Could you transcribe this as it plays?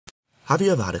Have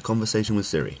you ever had a conversation with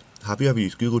Siri? Have you ever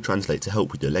used Google Translate to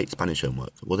help with your late Spanish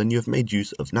homework? Well, then you have made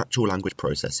use of natural language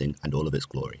processing and all of its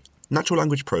glory. Natural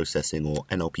language processing, or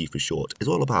NLP for short, is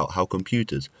all about how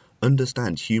computers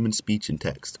understand human speech and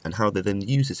text and how they then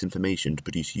use this information to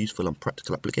produce useful and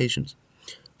practical applications.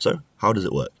 So, how does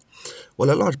it work?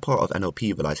 Well, a large part of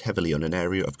NLP relies heavily on an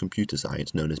area of computer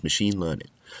science known as machine learning.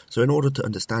 So in order to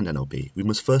understand NLP, we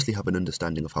must firstly have an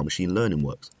understanding of how machine learning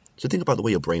works. So think about the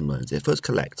way your brain learns. It first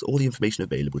collects all the information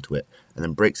available to it and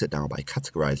then breaks it down by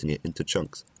categorizing it into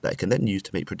chunks that it can then use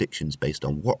to make predictions based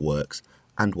on what works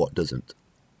and what doesn't.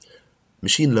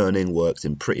 Machine learning works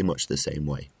in pretty much the same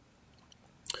way.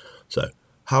 So,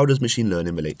 how does machine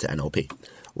learning relate to NLP?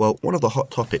 Well, one of the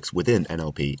hot topics within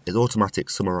NLP is automatic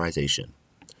summarization.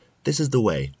 This is the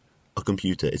way a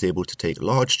computer is able to take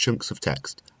large chunks of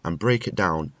text and break it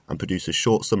down and produce a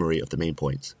short summary of the main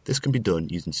points. This can be done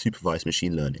using supervised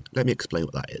machine learning. Let me explain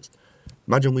what that is.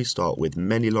 Imagine we start with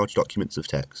many large documents of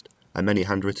text and many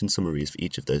handwritten summaries for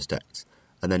each of those texts,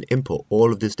 and then input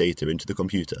all of this data into the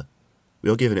computer. We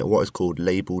are giving it what is called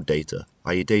labeled data,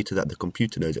 i.e. data that the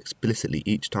computer knows explicitly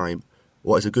each time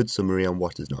what is a good summary and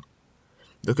what is not.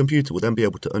 The computer will then be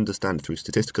able to understand through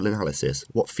statistical analysis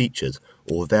what features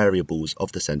or variables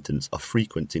of the sentence are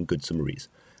frequent in good summaries,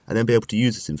 and then be able to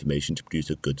use this information to produce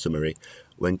a good summary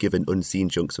when given unseen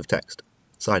chunks of text.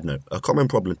 Side note, a common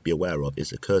problem to be aware of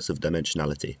is the curse of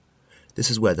dimensionality.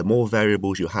 This is where the more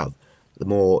variables you have, the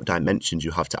more dimensions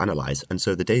you have to analyse, and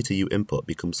so the data you input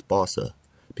becomes sparser,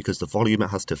 because the volume it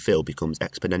has to fill becomes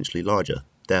exponentially larger,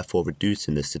 therefore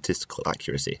reducing the statistical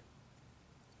accuracy.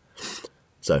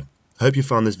 So, I hope you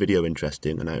found this video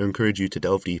interesting, and I encourage you to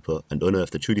delve deeper and unearth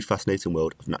the truly fascinating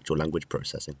world of natural language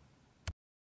processing.